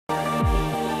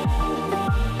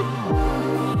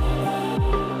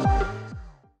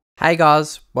Hey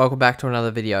guys, welcome back to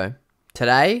another video.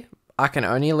 Today, I can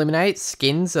only eliminate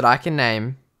skins that I can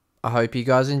name. I hope you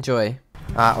guys enjoy.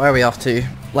 Where are we off to?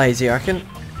 Lazy, I reckon.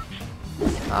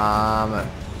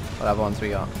 What other ones we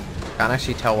got? Can't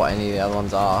actually tell what any of the other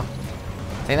ones are.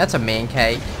 I think that's a man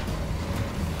cake.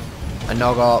 A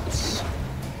Nogops.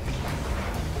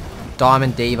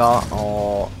 Diamond Diva,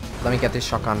 or... Let me get this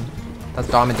shotgun. That's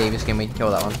Diamond Diva skin, we can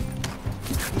kill that one.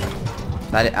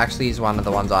 That actually is one of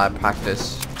the ones I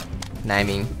practice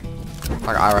naming.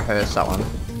 Like, I rehearsed that one.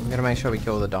 I'm gonna make sure we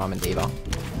kill the Diamond Diva.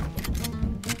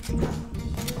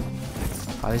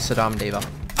 Oh, this is a Diamond Diva.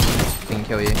 We can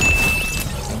kill you.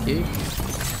 Thank you.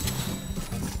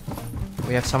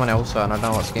 We have someone else, and I don't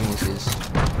know what skin this is.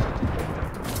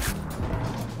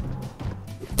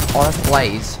 Oh, that's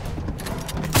Blaze.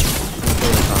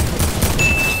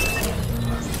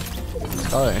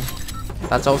 Oh.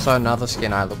 That's also another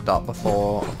skin I looked up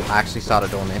before I actually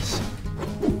started doing this.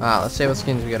 Alright, let's see what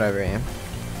skins we got over here.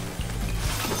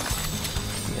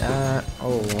 Yeah.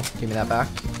 Oh, give me that back.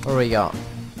 What do we got?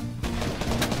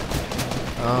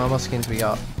 What skins we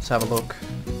got? Let's have a look.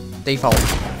 Default.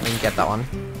 We can get that one.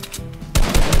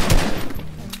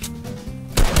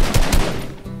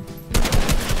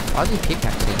 Why is he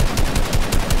pickaxing?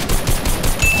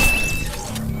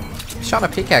 He's trying to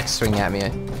pickaxe swing at me.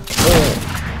 Oh.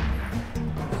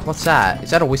 What's that?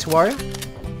 Is that a Whistle Warrior?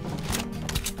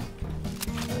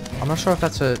 I'm not sure if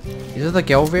that's a... Is it the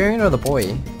girl variant or the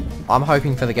boy? I'm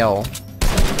hoping for the girl.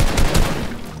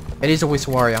 It is a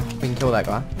Whistle Warrior. We can kill that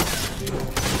guy.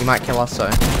 He might kill us though.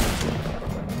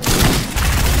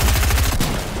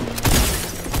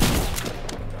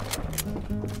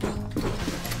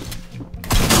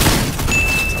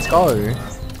 Let's go.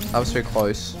 That was too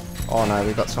close. Oh no,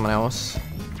 we've got someone else.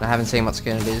 I haven't seen what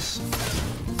skin it is.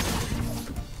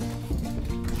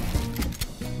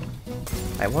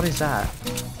 Hey, what is that?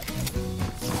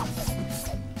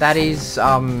 That is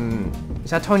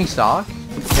that Tony Stark? Yeah,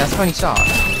 that's Tony Stark.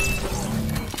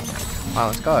 Alright,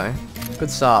 let's go.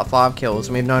 Good start, 5 kills,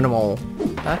 and we've known them all.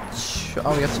 That's...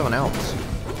 Oh, we got someone else.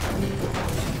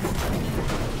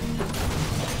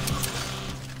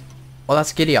 Oh,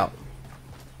 that's Giddy Up.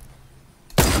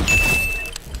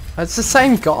 It's the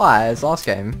same guy as last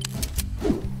game.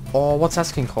 Oh, what's that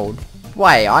skin called?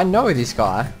 Wait, I know this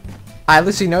guy. I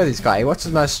literally know this guy. He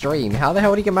watches my stream. How the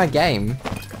hell did he get my game?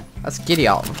 That's Giddy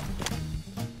Up. I'm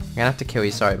gonna have to kill you.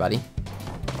 Sorry, buddy.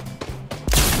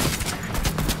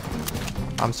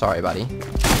 I'm sorry, buddy.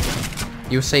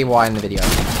 You'll see why in the video.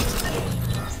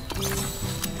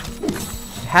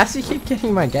 How does he keep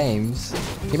getting my games?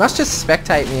 He must just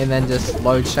spectate me and then just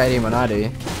load shade in when I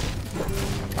do.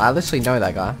 I literally know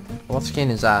that guy. What skin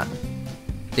is that?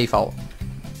 Default.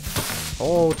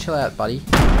 Oh, chill out, buddy.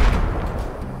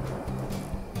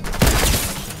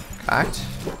 Cracked.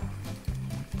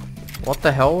 What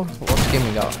the hell? What skin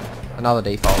we got? Another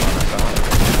default one.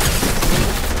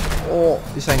 Oh,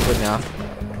 this ain't good now.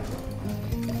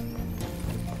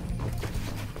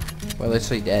 We're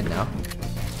literally dead now.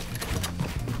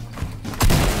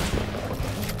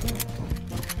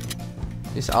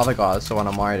 This other guy is the one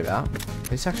I'm worried about. Is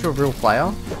this actually a real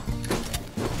player?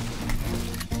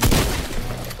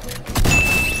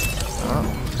 Oh,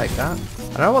 take that.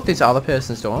 I don't know what this other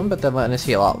person's doing, but they're letting us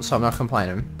heal up, so I'm not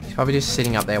complaining. He's probably just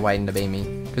sitting up there waiting to be me.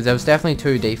 Because there was definitely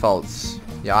 2 defaults.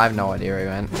 Yeah, I have no idea where he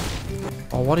went.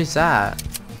 Oh, what is that?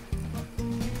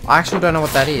 I actually don't know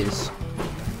what that is.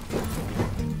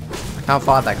 I can't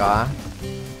fight that guy.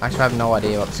 I actually have no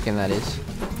idea what skin that is.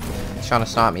 He's trying to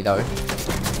snipe me though. I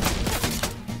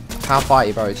can't fight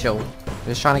you, bro. Chill. I'm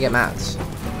just trying to get mats.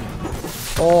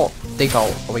 Or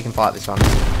default, or we can fight this one.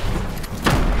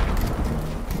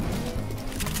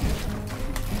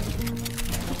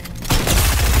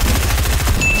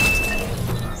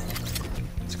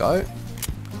 Go.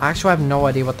 I actually have no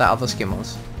idea what that other skin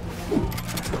was.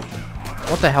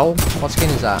 What the hell? What skin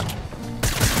is that?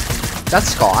 That's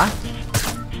Sky?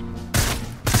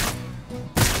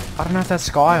 I don't know if that's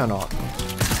Sky or not.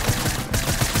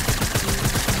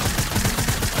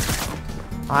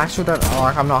 I actually don't know.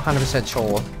 Like, I'm not 100%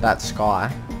 sure that's Sky.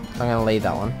 So I'm gonna leave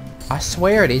that one. I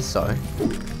swear it is though.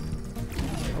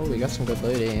 Oh, we got some good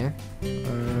loot here.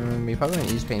 We probably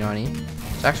won't use P90.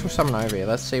 There's actually someone over here.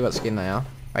 Let's see what skin they are.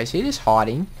 Wait, is he just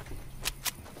hiding?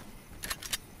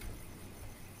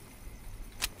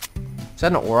 Is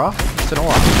that an aura? It's an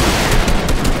aura.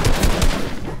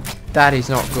 That is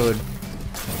not good.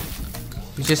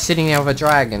 He's just sitting there with a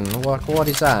dragon. What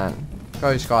is that?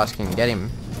 Go Sky Skin, get him.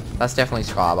 That's definitely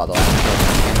Sky, by the way.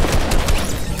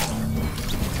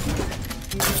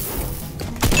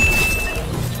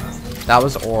 That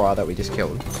was aura that we just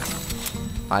killed.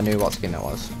 I knew what skin that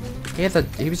was.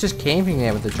 He was just camping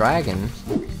there with the dragon.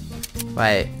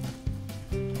 Wait.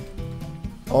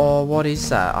 Oh, what is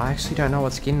that? I actually don't know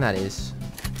what skin that is.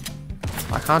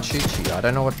 I can't shoot you. I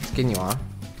don't know what skin you are.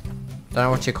 Don't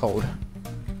know what you're called.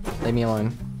 Leave me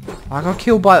alone. I got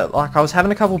killed by, like, I was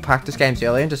having a couple practice games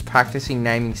earlier and just practicing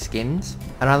naming skins.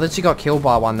 And I literally got killed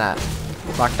by one that,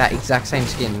 like, that exact same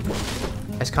skin.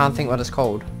 I just can't think what it's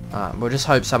called. We'll just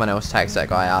hope someone else takes that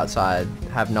guy out, so I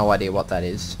have no idea what that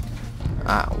is.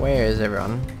 Where is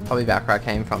everyone? Probably back where I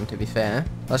came from, to be fair.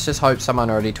 Let's just hope someone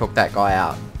already took that guy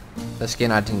out. The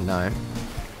skin I didn't know.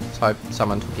 Let's hope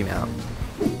someone took him out.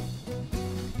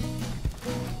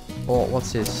 Oh,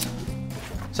 what's this?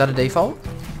 Is that a default?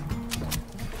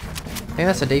 I think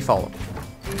that's a default.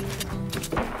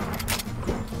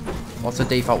 What's a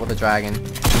default with a dragon?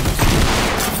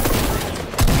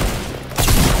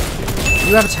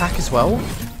 You have attack as well?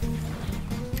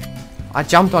 I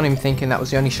jumped on him thinking that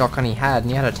was the only shotgun he had,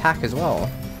 and he had attack as well.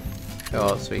 Who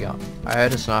else we got? I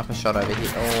heard a sniper shot over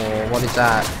here. Oh, what is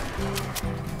that?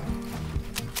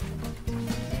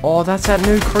 Oh, that's that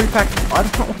new crew pack. I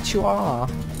don't know what you are.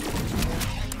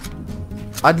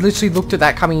 I literally looked at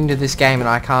that coming into this game and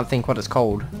I can't think what it's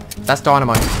called. That's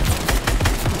Dynamo.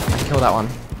 Kill that one.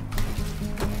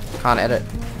 Can't edit.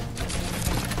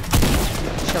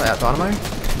 Chill out, Dynamo.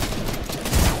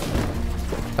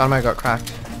 Dynamo got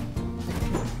cracked.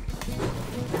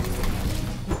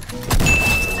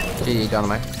 GG,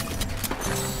 Dynamo.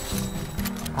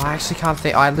 I actually can't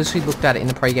think. I literally looked at it in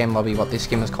the pre-game lobby what this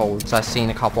skin was called, so I've seen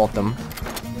a couple of them.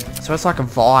 So it's like a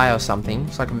Vi or something.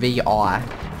 It's like a VI.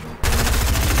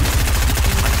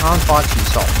 I can't fight you,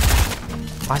 stop.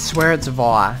 I swear it's a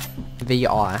Vi.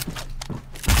 VI.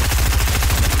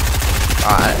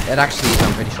 Alright, it actually is,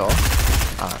 I'm pretty sure.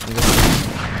 Alright,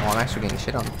 I'm actually getting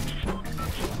shit on.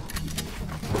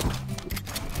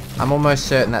 I'm almost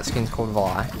certain that skin's called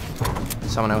Vi.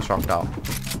 Someone else rocked up.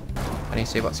 I need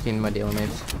to see what skin we're dealing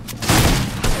with.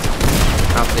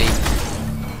 Can't see.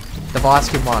 The Vi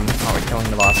skin won. Oh, we're killing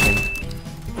the Vi skin.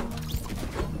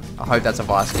 I hope that's a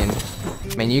Vi skin.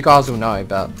 I mean, you guys will know,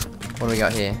 but what do we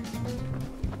got here?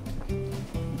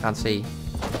 Can't see.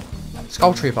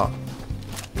 Skull Trooper.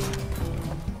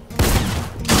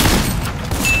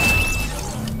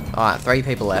 Alright, 3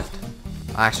 people left.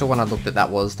 Actually, when I looked at that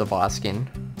was the Vi skin.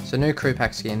 So, new crew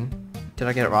pack skin. Did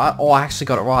I get it right? Oh, I actually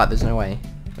got it right. There's no way.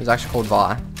 It was actually called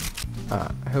Vi.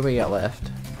 Alright, who we got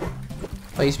left?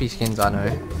 Please be skins I know.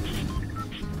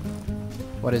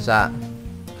 What is that?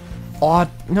 Oh,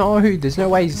 no, there's no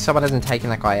way someone hasn't taken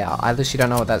that guy out. I literally don't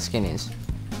know what that skin is.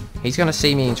 He's gonna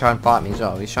see me and try and fight me as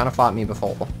well. He's trying to fight me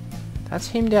before. That's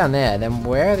him down there. Then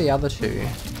where are the other 2?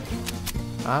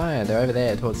 Oh, they're over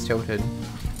there towards Tilted.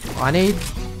 I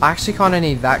actually kind of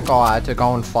need that guy to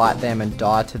go and fight them and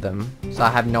die to them. So I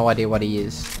have no idea what he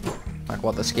is. Like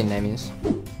what the skin name is.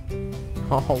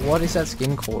 Oh, what is that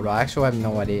skin called? I actually have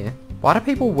no idea. Why do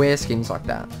people wear skins like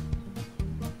that?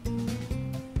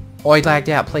 Oh, he lagged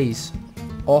out, please.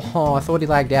 Oh, I thought he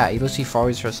lagged out. He literally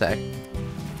froze for a sec.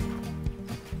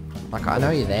 Like, I know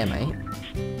you're there, mate.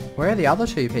 Where are the other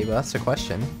 2 people? That's the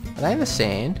question. Are they in the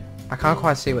sand? I can't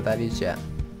quite see what that is yet.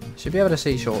 Should be able to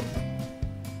see short.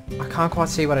 I can't quite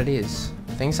see what it is.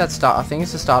 I think it's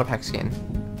the starter pack skin.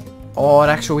 Oh, it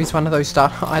actually is one of those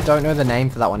I don't know the name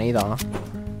for that one either.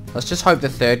 Let's just hope the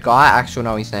 3rd guy actually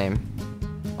know his name.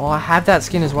 Oh, I have that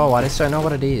skin as well. I just don't know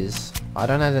what it is. I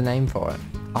don't know the name for it.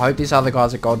 I hope this other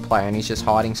guy's a god player and he's just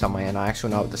hiding somewhere and I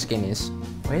actually know what the skin is.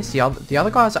 Where's the other? The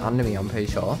other guys are under me, I'm pretty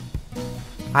sure.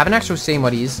 I haven't actually seen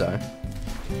what he is though.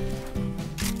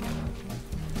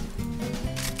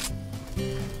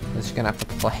 I'm just gonna have to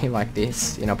play like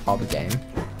this in a pub game.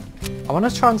 I want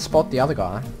to try and spot the other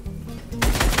guy.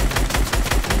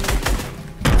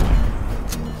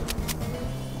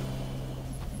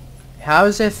 How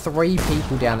is there 3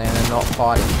 people down there and they're not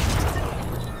fighting?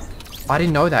 I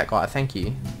didn't know that guy, thank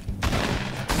you.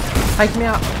 Take me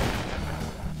out.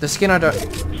 The skin I don't...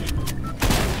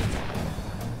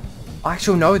 I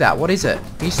actually know that. What is it?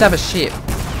 He used to have a ship.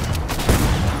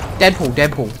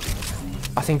 Deadpool.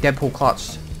 I think Deadpool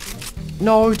clutched.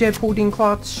 No, Deadpool didn't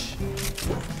clutch.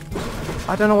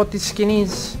 I don't know what this skin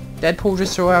is. Deadpool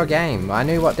just threw our game. I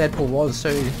knew what Deadpool was too.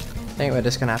 I think we're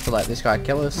just gonna have to let this guy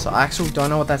kill us. I actually don't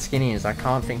know what that skin is. I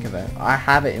can't think of it. I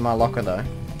have it in my locker though.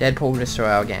 Deadpool just threw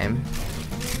our game.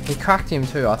 He cracked him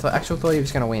too. I actually thought he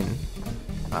was gonna win.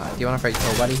 Do you want a free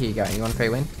kill, buddy? Here you go. You want a free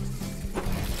win?